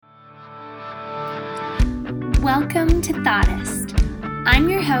Welcome to Thoughtist. I'm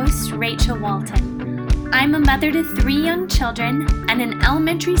your host, Rachel Walton. I'm a mother to 3 young children and an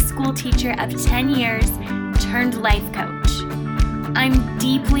elementary school teacher of 10 years turned life coach. I'm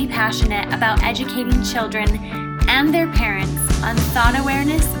deeply passionate about educating children and their parents on thought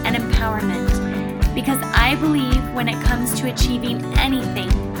awareness and empowerment because I believe when it comes to achieving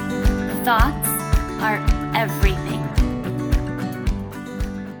anything, thoughts are everything.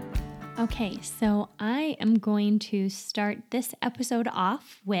 Okay, so I am going to start this episode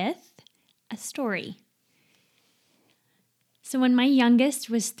off with a story. So when my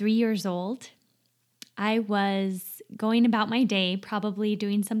youngest was 3 years old, I was going about my day, probably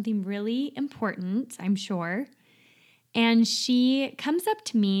doing something really important, I'm sure, and she comes up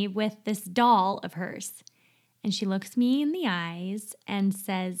to me with this doll of hers, and she looks me in the eyes and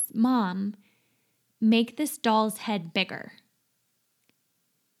says, "Mom, make this doll's head bigger."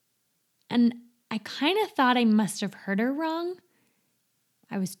 And I kind of thought I must have heard her wrong.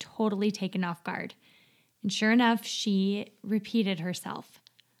 I was totally taken off guard. And sure enough, she repeated herself,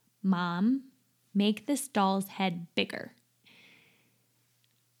 "Mom, make this doll's head bigger."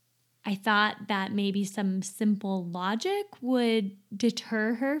 I thought that maybe some simple logic would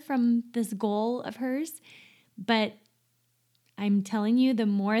deter her from this goal of hers. But I'm telling you, the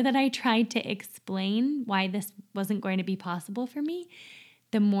more that I tried to explain why this wasn't going to be possible for me,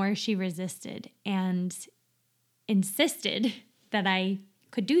 the more she resisted and insisted that I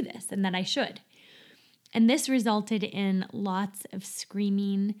could do this and that I should. And this resulted in lots of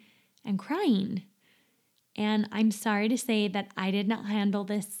screaming and crying. And I'm sorry to say that I did not handle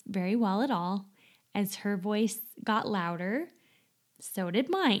this very well at all. As her voice got louder, so did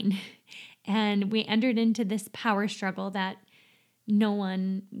mine. And we entered into this power struggle that no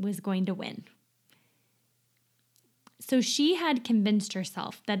one was going to win. So she had convinced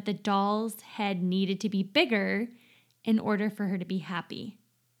herself that the doll's head needed to be bigger in order for her to be happy.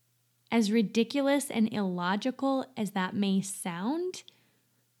 As ridiculous and illogical as that may sound,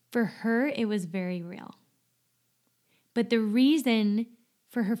 for her it was very real. But the reason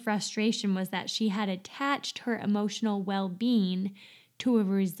for her frustration was that she had attached her emotional well-being to a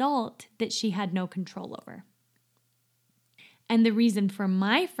result that she had no control over. And the reason for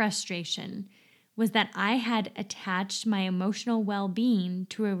my frustration was that I had attached my emotional well-being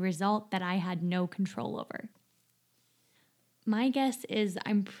to a result that I had no control over. My guess is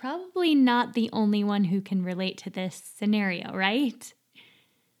I'm probably not the only one who can relate to this scenario, right?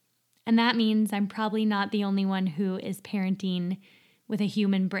 And that means I'm probably not the only one who is parenting with a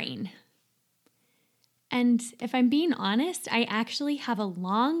human brain. And if I'm being honest, I actually have a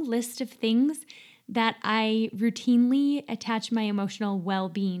long list of things that I routinely attach my emotional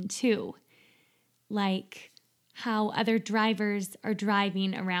well-being to, like how other drivers are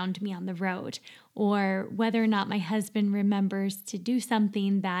driving around me on the road, or whether or not my husband remembers to do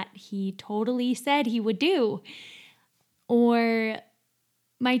something that he totally said he would do, or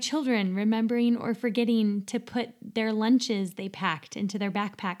my children remembering or forgetting to put their lunches they packed into their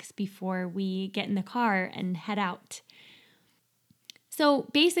backpacks before we get in the car and head out. So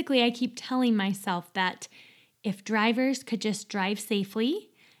basically, I keep telling myself that if drivers could just drive safely,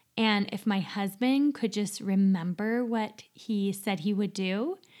 and if my husband could just remember what he said he would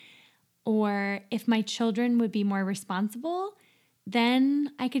do, or if my children would be more responsible,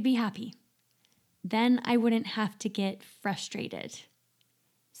 then I could be happy. Then I wouldn't have to get frustrated.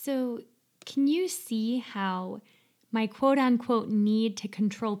 So can you see how my quote-unquote need to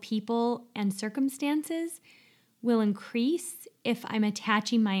control people and circumstances will increase if I'm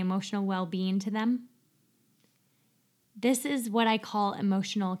attaching my emotional well-being to them? This is what I call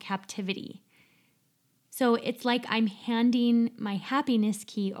emotional captivity. So it's like I'm handing my happiness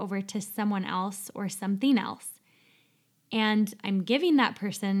key over to someone else or something else. And I'm giving that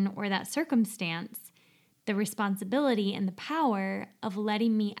person or that circumstance the responsibility and the power of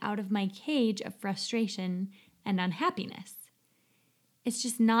letting me out of my cage of frustration and unhappiness. It's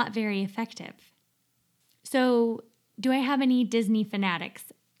just not very effective. So, do I have any Disney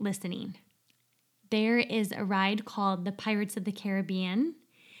fanatics listening? There is a ride called the Pirates of the Caribbean,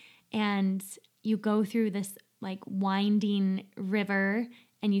 and you go through this like winding river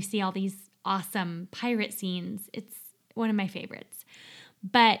and you see all these awesome pirate scenes. It's one of my favorites.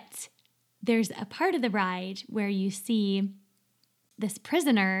 But there's a part of the ride where you see this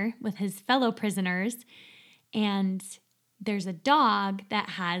prisoner with his fellow prisoners, and there's a dog that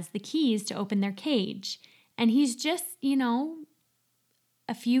has the keys to open their cage. And he's just,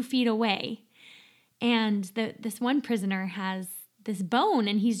 a few feet away. And this one prisoner has this bone,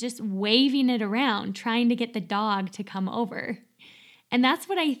 and he's just waving it around, trying to get the dog to come over. And that's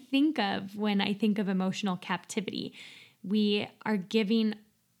what I think of when I think of emotional captivity. We are giving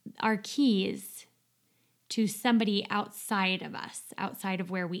our keys to somebody outside of us, outside of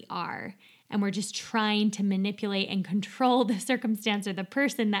where we are. And we're just trying to manipulate and control the circumstance or the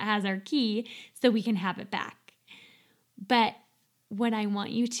person that has our key so we can have it back. But what I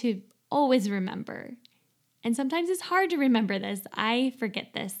want you to always remember, and sometimes it's hard to remember this, I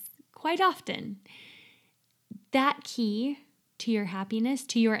forget this quite often, that key to your happiness,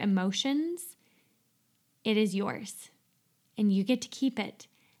 to your emotions, it is yours. And you get to keep it.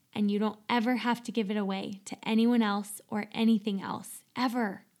 And you don't ever have to give it away to anyone else or anything else,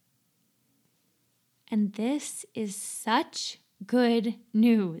 ever. And this is such good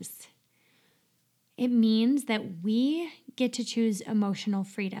news. It means that we get to choose emotional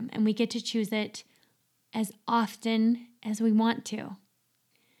freedom, and we get to choose it as often as we want to.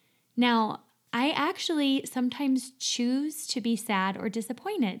 Now, I actually sometimes choose to be sad or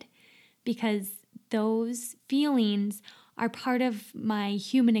disappointed because those feelings are part of my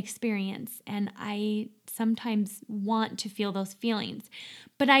human experience, and I sometimes want to feel those feelings.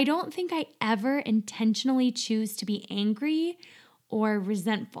 But I don't think I ever intentionally choose to be angry or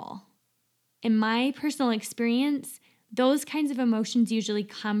resentful. In my personal experience, those kinds of emotions usually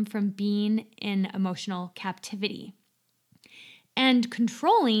come from being in emotional captivity. And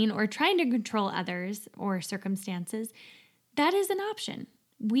controlling or trying to control others or circumstances, that is an option.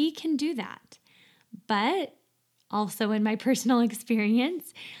 We can do that. But also in my personal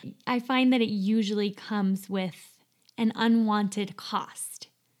experience, I find that it usually comes with an unwanted cost.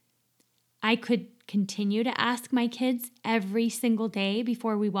 I could continue to ask my kids every single day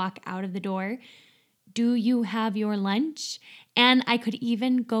before we walk out of the door, do you have your lunch? And I could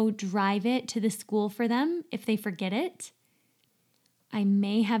even go drive it to the school for them if they forget it. I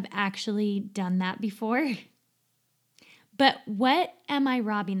may have actually done that before. But what am I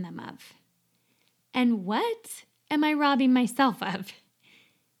robbing them of? And what am I robbing myself of?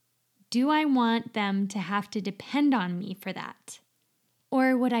 Do I want them to have to depend on me for that?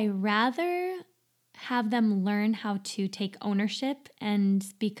 Or would I rather have them learn how to take ownership and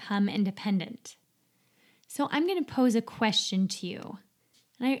become independent? So I'm going to pose a question to you.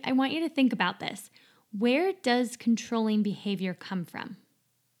 And I want you to think about this. Where does controlling behavior come from?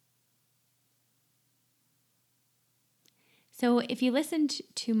 So if you listened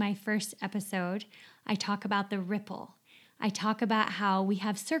to my first episode, I talk about the ripple. I talk about how we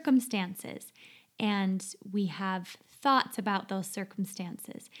have circumstances and we have thoughts about those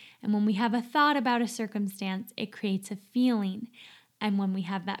circumstances. And when we have a thought about a circumstance, it creates a feeling. And when we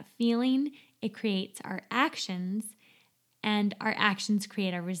have that feeling, it creates our actions, and our actions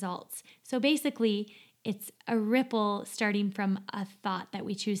create our results. So basically, it's a ripple starting from a thought that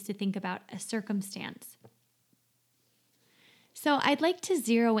we choose to think about a circumstance. So I'd like to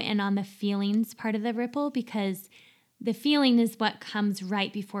zero in on the feelings part of the ripple because the feeling is what comes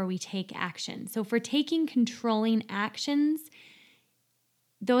right before we take action. So if we're taking controlling actions,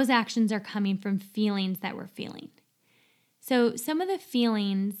 those actions are coming from feelings that we're feeling. So some of the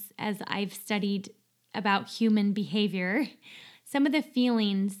feelings, as I've studied about human behavior, some of the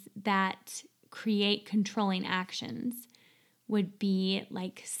feelings that create controlling actions would be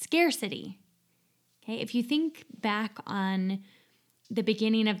like scarcity. Okay, if you think back on the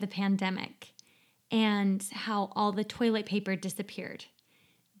beginning of the pandemic and how all the toilet paper disappeared,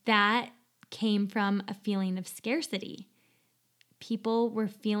 that came from a feeling of scarcity. People were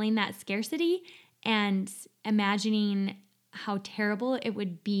feeling that scarcity and imagining how terrible it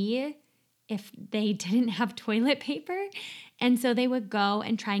would be if they didn't have toilet paper. And so they would go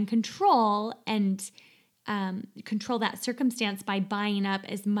and try and control that circumstance by buying up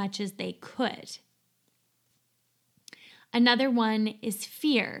as much as they could. Another one is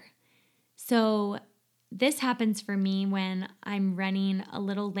fear. So this happens for me when I'm running a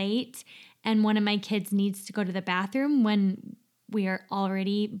little late and one of my kids needs to go to the bathroom when we are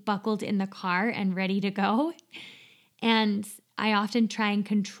already buckled in the car and ready to go. And I often try and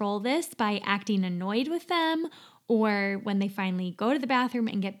control this by acting annoyed with them, or when they finally go to the bathroom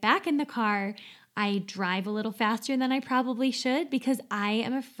and get back in the car, I drive a little faster than I probably should because I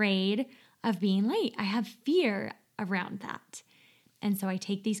am afraid of being late. I have fear around that. And so I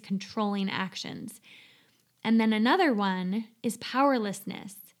take these controlling actions. And then another one is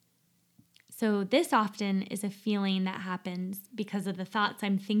powerlessness. So this often is a feeling that happens because of the thoughts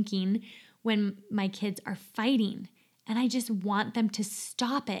I'm thinking when my kids are fighting. And I just want them to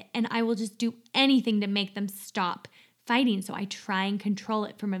stop it. And I will just do anything to make them stop fighting. So I try and control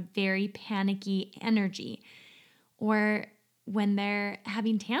it from a very panicky energy. Or when they're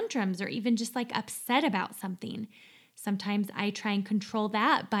having tantrums or even just like upset about something. Sometimes I try and control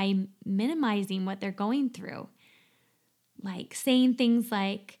that by minimizing what they're going through. Like saying things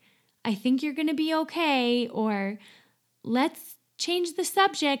like, I think you're going to be okay, or let's change the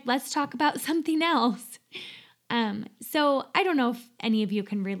subject. Let's talk about something else. So I don't know if any of you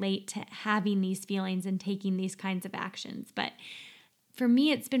can relate to having these feelings and taking these kinds of actions, but for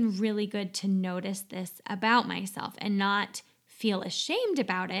me, it's been really good to notice this about myself and not feel ashamed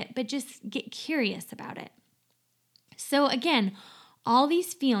about it, but just get curious about it. So again, all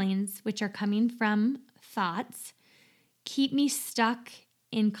these feelings, which are coming from thoughts, keep me stuck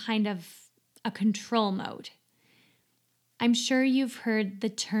in kind of a control mode. I'm sure you've heard the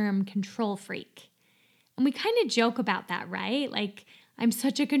term control freak. And we kind of joke about that, right? Like, I'm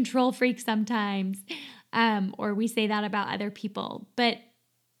such a control freak sometimes. Or we say that about other people. But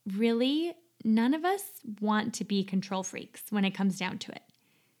really, none of us want to be control freaks when it comes down to it.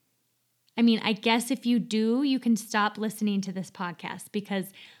 I mean, I guess if you do, you can stop listening to this podcast because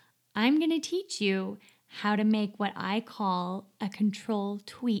I'm going to teach you how to make what I call a control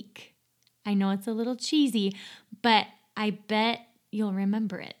tweak. I know it's a little cheesy, but I bet you'll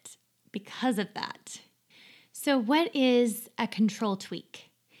remember it because of that. So what is a control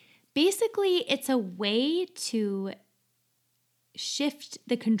tweak? Basically, it's a way to shift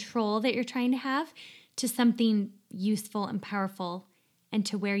the control that you're trying to have to something useful and powerful and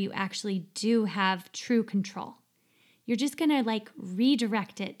to where you actually do have true control. You're just going to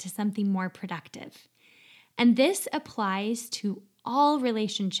redirect it to something more productive. And this applies to all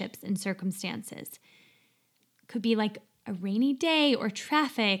relationships and circumstances. Could be like a rainy day or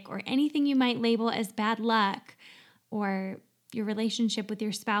traffic or anything you might label as bad luck, or your relationship with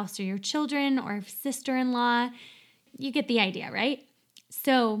your spouse or your children or sister-in-law. You get the idea, right?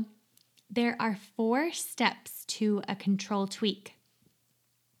 So there are 4 steps to a control tweak.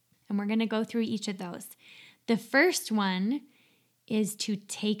 And we're going to go through each of those. The first one is to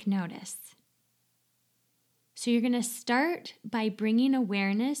take notice. So you're going to start by bringing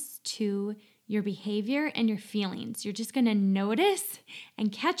awareness to your behavior and your feelings. You're just going to notice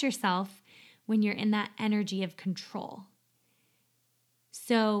and catch yourself when you're in that energy of control.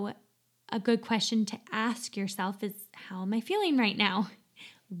 So a good question to ask yourself is, how am I feeling right now?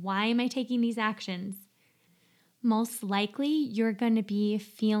 Why am I taking these actions? Most likely, you're going to be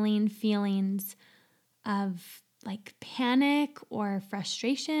feeling feelings of panic or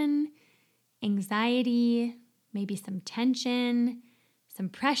frustration, anxiety, maybe some tension, some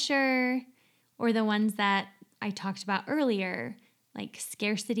pressure, or the ones that I talked about earlier, like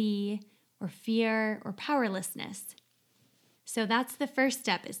scarcity or fear or powerlessness. So that's the first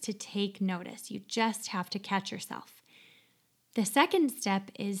step, is to take notice. You just have to catch yourself. The second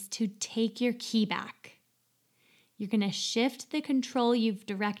step is to take your key back. You're going to shift the control you've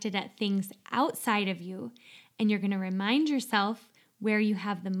directed at things outside of you, and you're going to remind yourself where you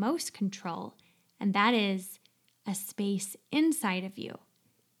have the most control, and that is a space inside of you.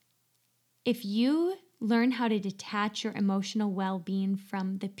 If you learn how to detach your emotional well-being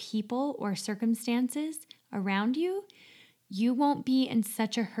from the people or circumstances around you, you won't be in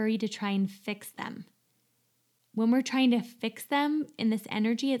such a hurry to try and fix them. When we're trying to fix them in this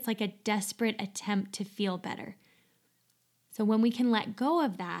energy, it's like a desperate attempt to feel better. So when we can let go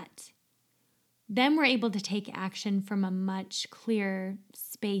of that, then we're able to take action from a much clearer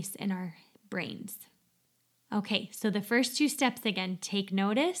space in our brains. Okay, so the first 2 steps again, take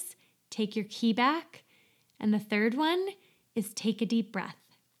notice, take your key back, and the third one is take a deep breath.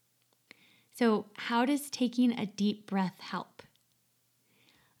 So how does taking a deep breath help?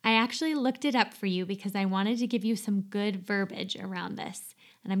 I actually looked it up for you because I wanted to give you some good verbiage around this.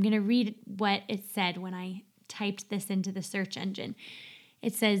 And I'm going to read what it said when I typed this into the search engine.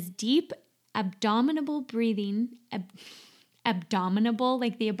 It says deep abdominal breathing, abdominable,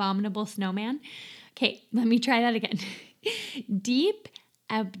 like the abominable snowman. Okay, let me try that again. Deep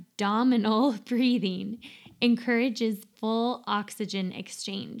abdominal breathing encourages full oxygen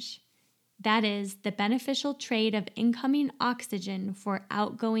exchange. That is the beneficial trade of incoming oxygen for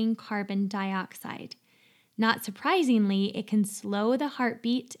outgoing carbon dioxide. Not surprisingly, it can slow the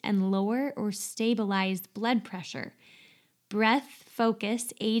heartbeat and lower or stabilize blood pressure. Breath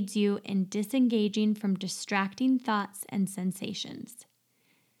focus aids you in disengaging from distracting thoughts and sensations.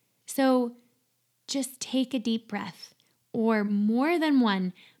 So just take a deep breath, or more than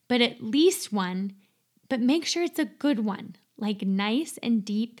one, but at least one, but make sure it's a good one, like nice and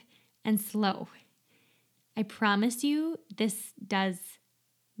deep and slow. I promise you, this does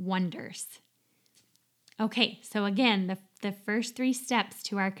wonders. Okay, so again, the first 3 steps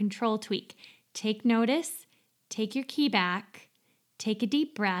to our control tweak. Take notice, take your key back, take a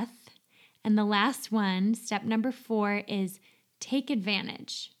deep breath, And the last one, step number 4, is take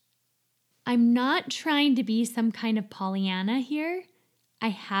advantage. I'm not trying to be some kind of Pollyanna here. I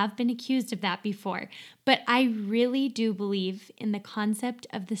have been accused of that before, but I really do believe in the concept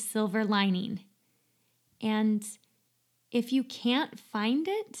of the silver lining. And if you can't find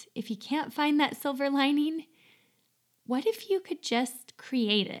it, if you can't find that silver lining, what if you could just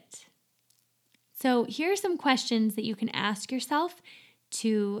create it? So here are some questions that you can ask yourself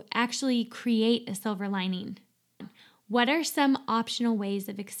to actually create a silver lining. What are some optional ways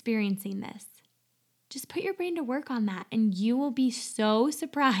of experiencing this? Just put your brain to work on that, and you will be so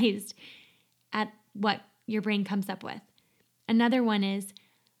surprised at what your brain comes up with. Another one is,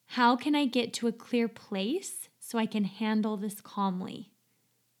 how can I get to a clear place so I can handle this calmly?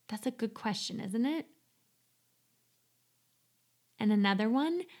 That's a good question, isn't it? And another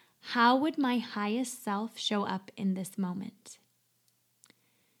one, how would my highest self show up in this moment?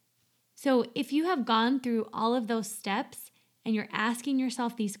 So if you have gone through all of those steps and you're asking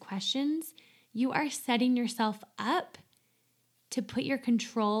yourself these questions, you are setting yourself up to put your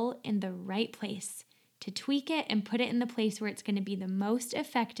control in the right place, to tweak it and put it in the place where it's going to be the most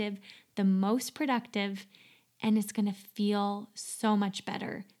effective, the most productive, and it's going to feel so much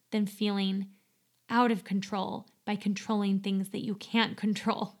better than feeling out of control by controlling things that you can't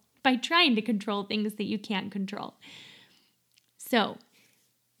control, by trying to control things that you can't control. So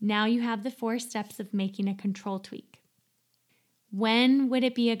now you have the 4 steps of making a control tweak. When would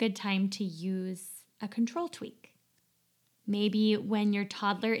it be a good time to use a control tweak? Maybe when your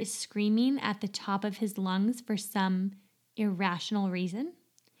toddler is screaming at the top of his lungs for some irrational reason,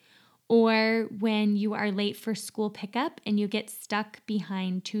 or when you are late for school pickup and you get stuck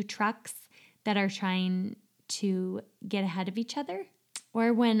behind 2 trucks that are trying to get ahead of each other,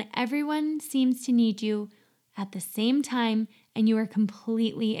 or when everyone seems to need you at the same time and you are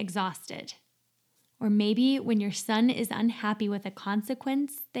completely exhausted. Or maybe when your son is unhappy with a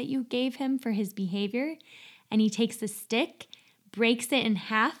consequence that you gave him for his behavior, and he takes a stick, breaks it in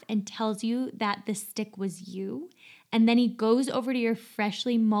half, and tells you that the stick was you, and then he goes over to your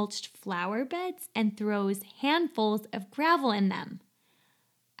freshly mulched flower beds and throws handfuls of gravel in them.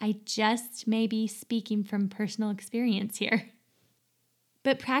 I just may be speaking from personal experience here.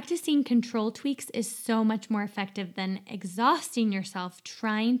 But practicing control tweaks is so much more effective than exhausting yourself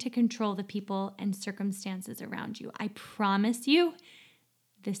trying to control the people and circumstances around you. I promise you,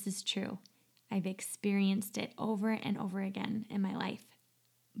 this is true. I've experienced it over and over again in my life.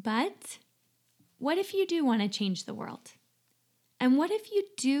 But what if you do want to change the world? And what if you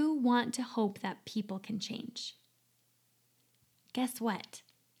do want to hope that people can change? Guess what?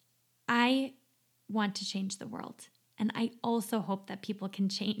 I want to change the world. And I also hope that people can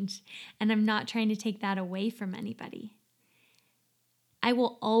change. And I'm not trying to take that away from anybody. I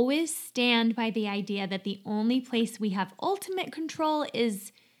will always stand by the idea that the only place we have ultimate control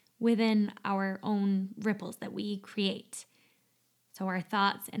is within our own ripples that we create. So our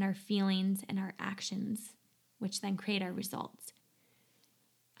thoughts and our feelings and our actions, which then create our results.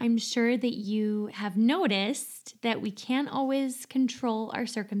 I'm sure that you have noticed that we can't always control our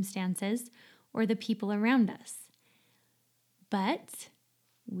circumstances or the people around us. But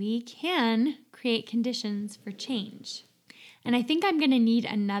we can create conditions for change. And I think I'm going to need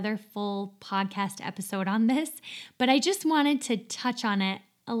another full podcast episode on this, but I just wanted to touch on it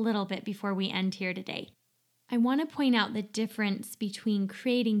a little bit before we end here today. I want to point out the difference between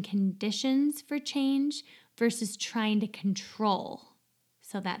creating conditions for change versus trying to control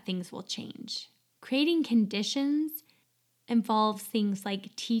so that things will change. Creating conditions involves things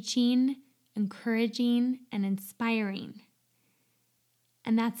like teaching, encouraging, and inspiring.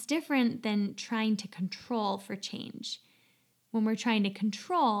 And that's different than trying to control for change. When we're trying to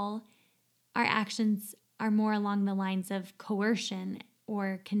control, our actions are more along the lines of coercion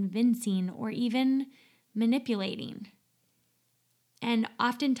or convincing or even manipulating. And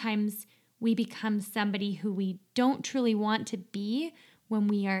oftentimes we become somebody who we don't truly want to be when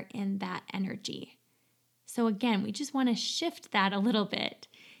we are in that energy. So again, we just want to shift that a little bit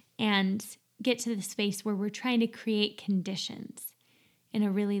and get to the space where we're trying to create conditions in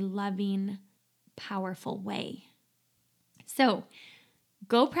a really loving, powerful way. So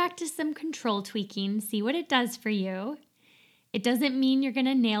go practice some control tweaking, see what it does for you. It doesn't mean you're going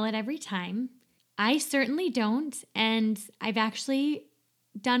to nail it every time. I certainly don't, and I've actually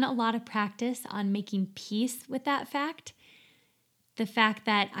done a lot of practice on making peace with that fact. The fact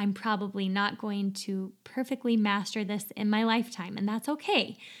that I'm probably not going to perfectly master this in my lifetime, and that's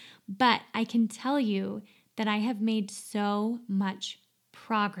okay. But I can tell you that I have made so much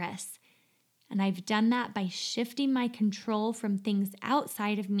progress. And I've done that by shifting my control from things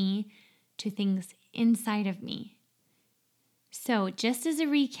outside of me to things inside of me. So, just as a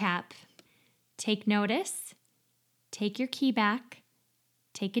recap, take notice, take your key back,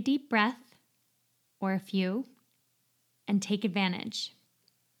 take a deep breath, or a few, and take advantage.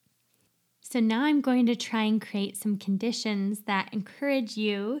 So now I'm going to try and create some conditions that encourage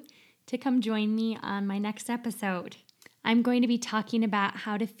you to come join me on my next episode. I'm going to be talking about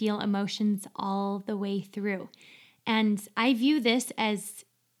how to feel emotions all the way through. And I view this as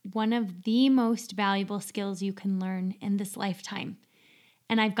one of the most valuable skills you can learn in this lifetime.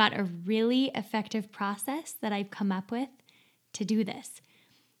 And I've got a really effective process that I've come up with to do this.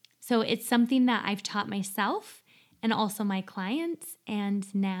 So it's something that I've taught myself and also my clients,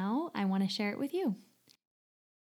 and now I want to share it with you.